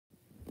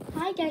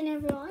Hi again,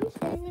 everyone.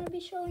 Today I'm going to be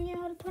showing you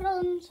how to put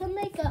on some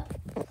makeup.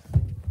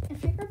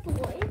 If you're a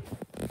boy,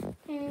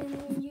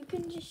 and you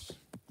can just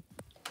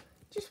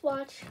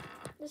watch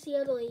to see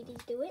how the ladies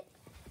do it.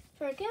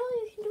 For a girl,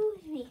 you can do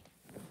it with me.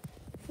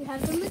 You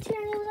have the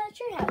materials at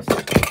your house.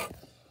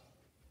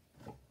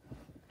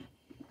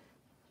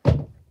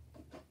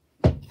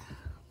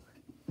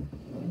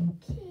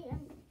 Okay,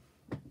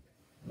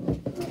 I'm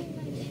putting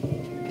my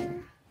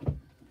chair.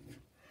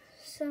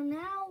 So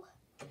now,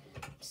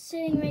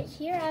 sitting right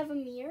here, I have a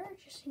mirror,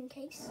 just in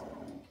case.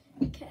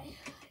 Okay,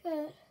 I got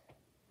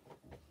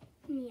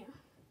a mirror.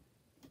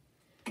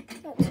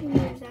 Got two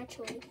mirrors,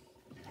 actually.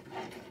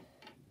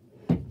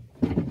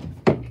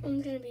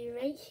 I'm going to be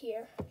right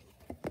here.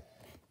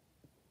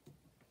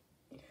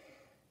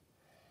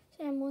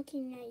 So I'm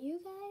looking at you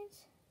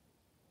guys.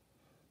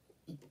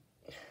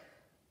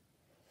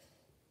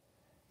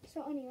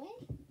 So anyway,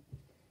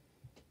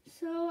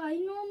 I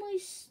normally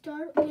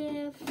start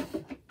with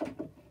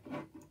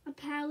a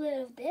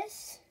palette of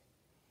this.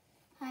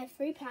 I have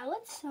 3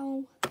 palettes,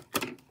 so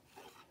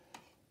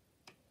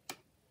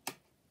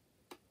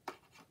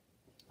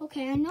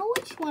okay, I know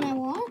which one I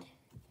want.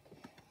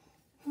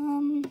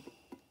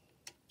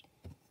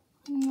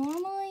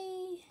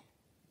 Normally,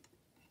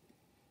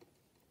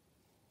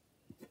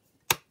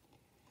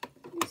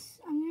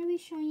 I'm going to be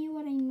showing you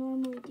what I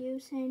normally do,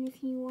 saying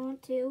if you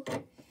want to, you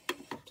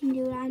can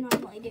do what I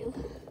normally do.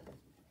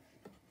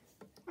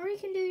 Or you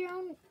can do your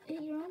own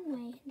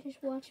way and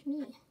just watch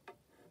me.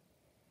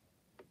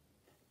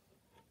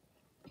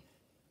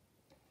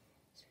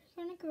 So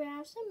we're going to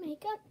grab some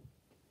makeup.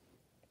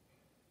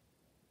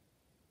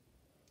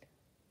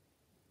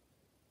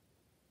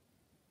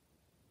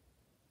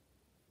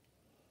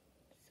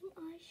 Some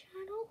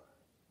eyeshadow.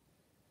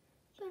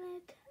 Gonna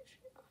attach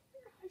it on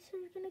your eyes, so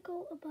you're gonna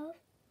go above,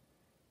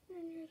 and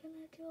then you're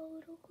gonna do a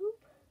little loop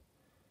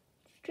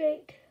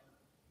straight.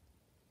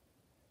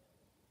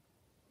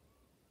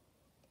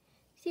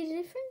 See the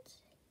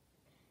difference?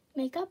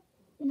 Makeup,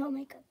 no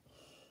makeup.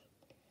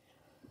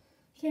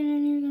 Okay, and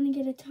then you're gonna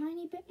get a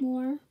tiny bit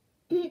more.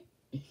 You're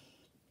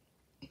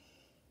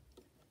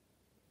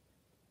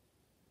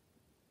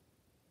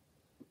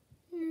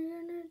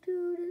gonna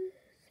do the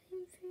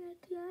same thing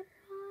at the other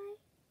eye.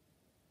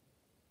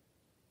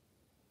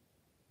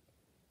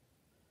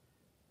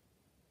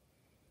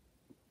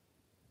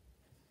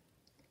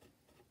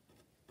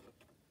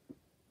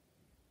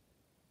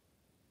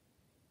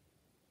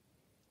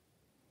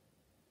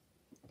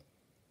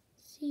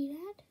 See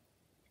that?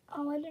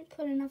 Oh, I didn't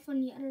put enough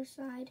on the other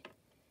side.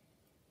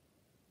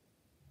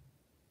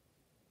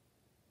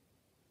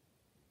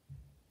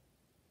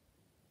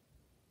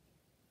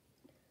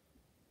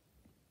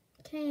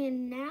 Okay,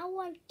 and now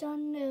I've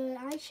done the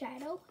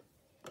eyeshadow.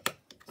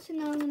 So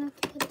now I'm gonna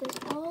have to put this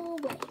all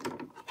away.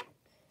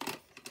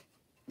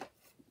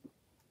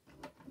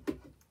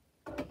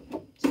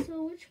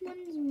 So which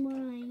one's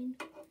mine?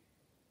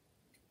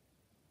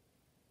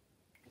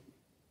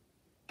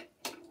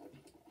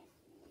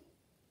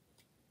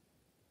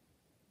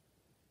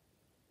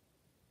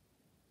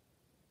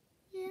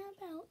 Yeah,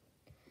 about.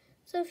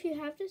 So if you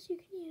have this, you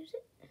can use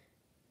it.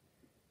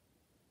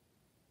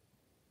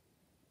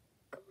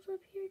 Goes up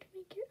here to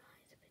make your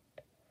eyes a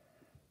bit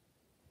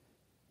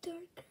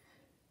darker.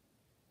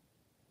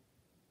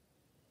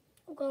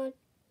 Oh God,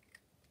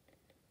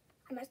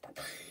 I messed up.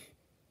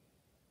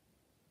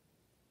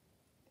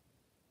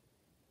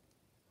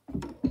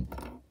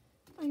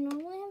 I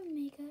normally have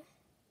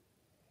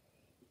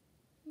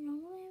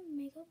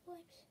makeup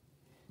wipes,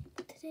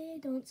 but today I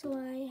don't, so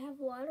I have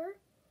water.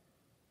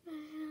 I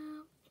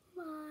have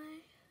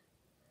my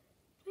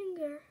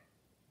finger.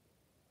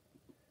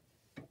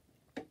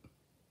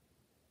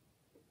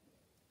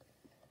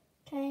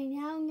 Okay,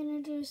 now I'm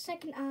gonna do the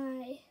second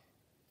eye.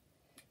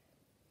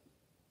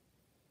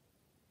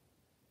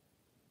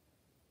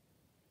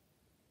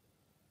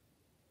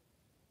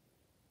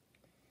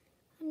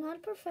 I'm not a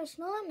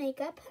professional at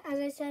makeup, as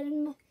I said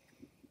in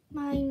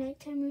my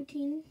nighttime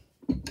routine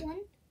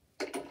one,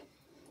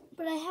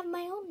 but I have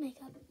my own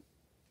makeup.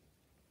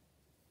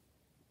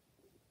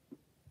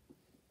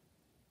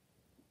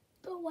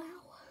 Oh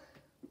wow.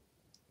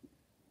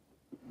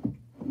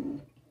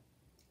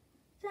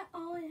 Is that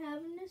all I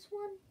have in this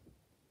one?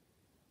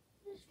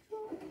 This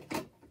drawer?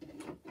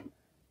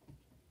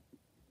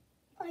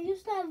 I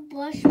used to have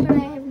blush, but I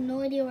have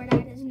no idea where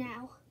that is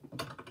now.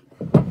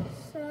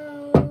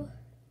 So,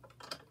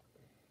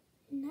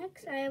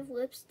 next I have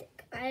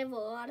lipstick. I have a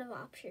lot of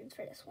options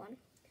for this one.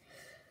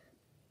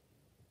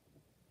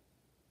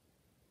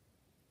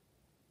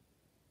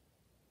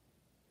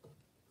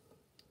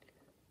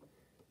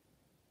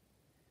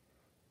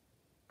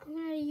 I'm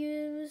going to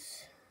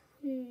use,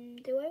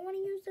 do I want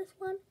to use this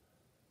one?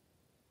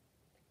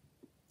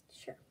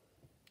 Sure.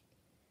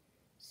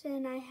 So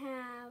then I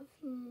have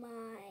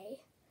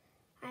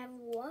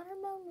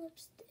watermelon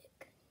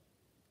lipstick.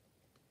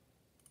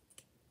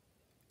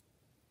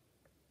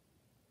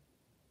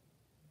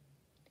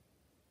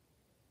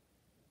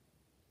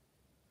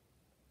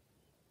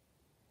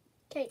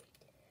 Okay,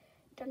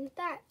 done with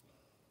that.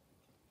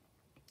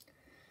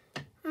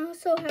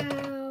 also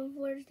have,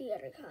 where's the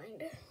other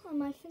kind?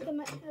 I think I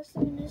might have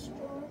some in this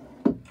drawer.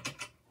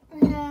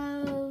 I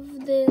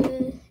have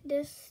the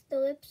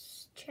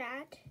Lips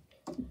Chat.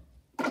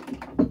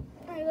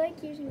 I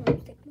like using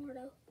lipstick more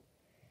though.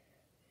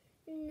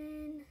 And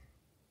then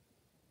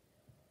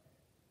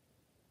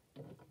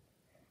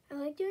I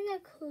like doing a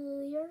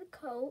clear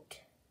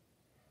coat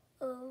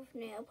of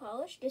nail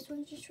polish. This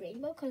one's just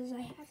rainbow because I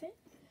have it.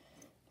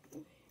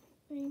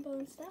 Rainbow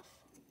and stuff.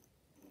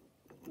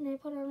 And I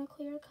put on a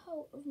clear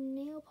coat of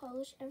nail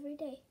polish every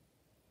day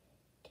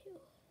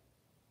too.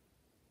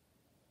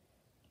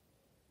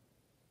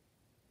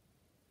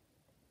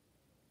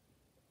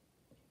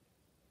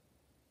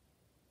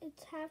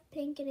 It's half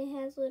pink and it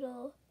has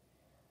little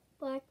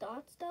black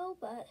dots though,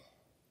 but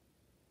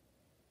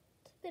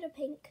it's a bit of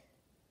pink.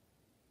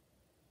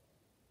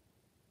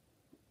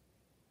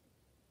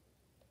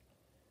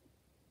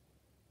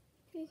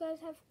 If you guys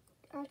have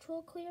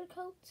actual clear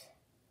coats,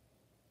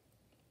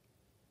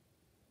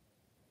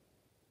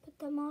 put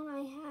them on.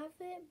 I have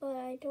it, but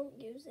I don't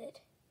use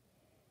it.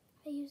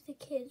 I use the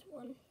kids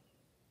one.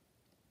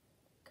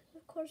 Because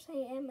of course I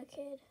am a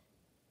kid.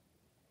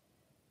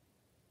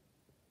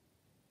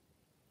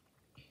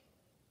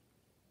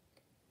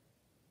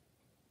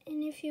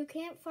 And if you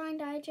can't find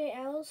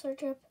IJL,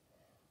 search up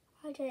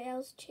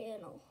IJL's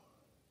channel.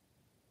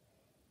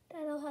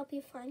 That'll help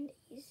you find it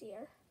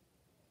easier.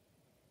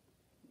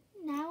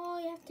 Now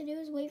all you have to do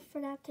is wait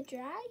for that to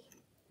dry.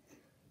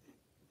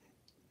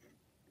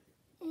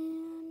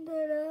 And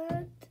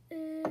that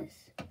is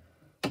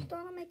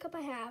all the makeup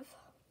I have.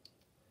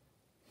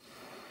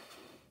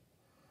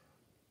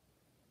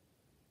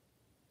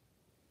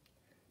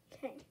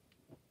 Okay.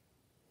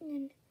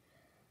 And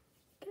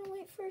I'm gonna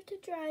wait for it to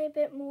dry a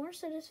bit more,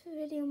 so this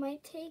video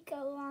might take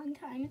a long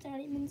time. It's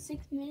already been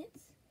 6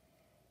 minutes.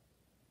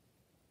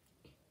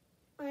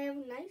 I have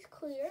a nice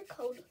clear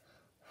coat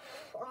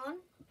on.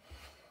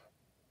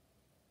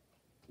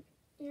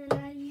 And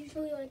I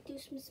usually like do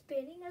some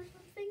spinning or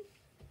something.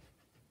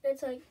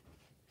 It's like,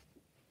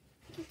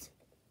 it's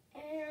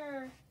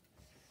air.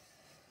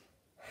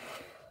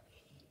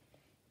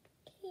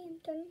 Okay, I'm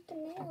done with the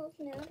nails.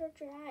 Now they're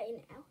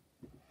dry now.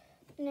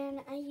 And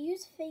then I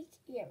use fake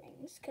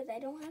earrings because I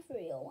don't have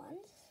real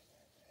ones.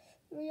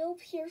 Real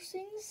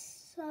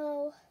piercings,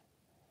 so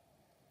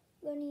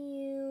I'm gonna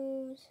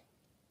use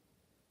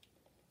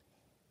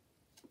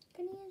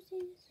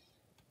these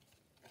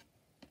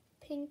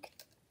pink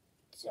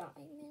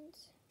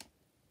diamonds.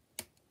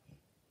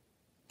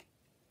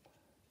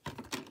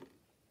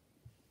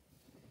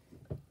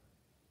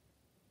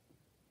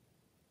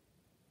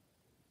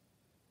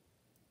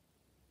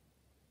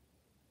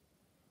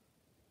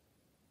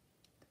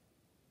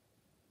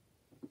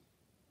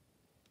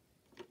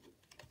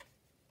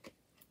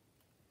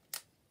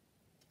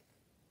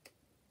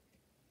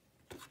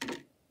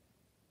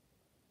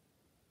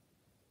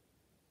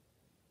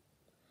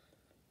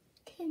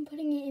 Okay, I'm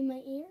putting it in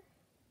my ear.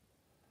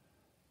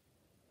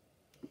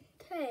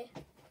 Okay,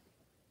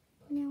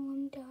 now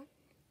I'm done.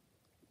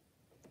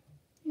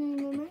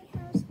 Now I might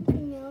have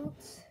something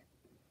else.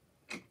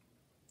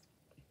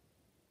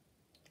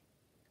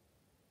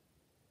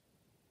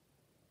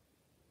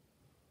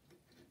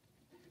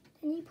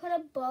 And you put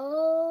a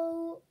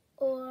bow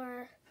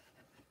or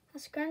a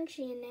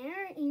scrunchie in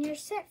there and you're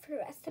set for the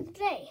rest of the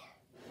day.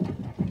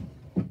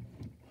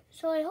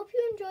 So I hope you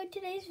enjoyed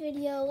today's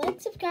video.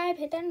 Like, subscribe,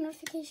 hit that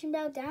notification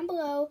bell down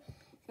below,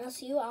 and I'll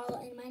see you all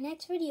in my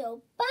next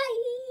video. Bye!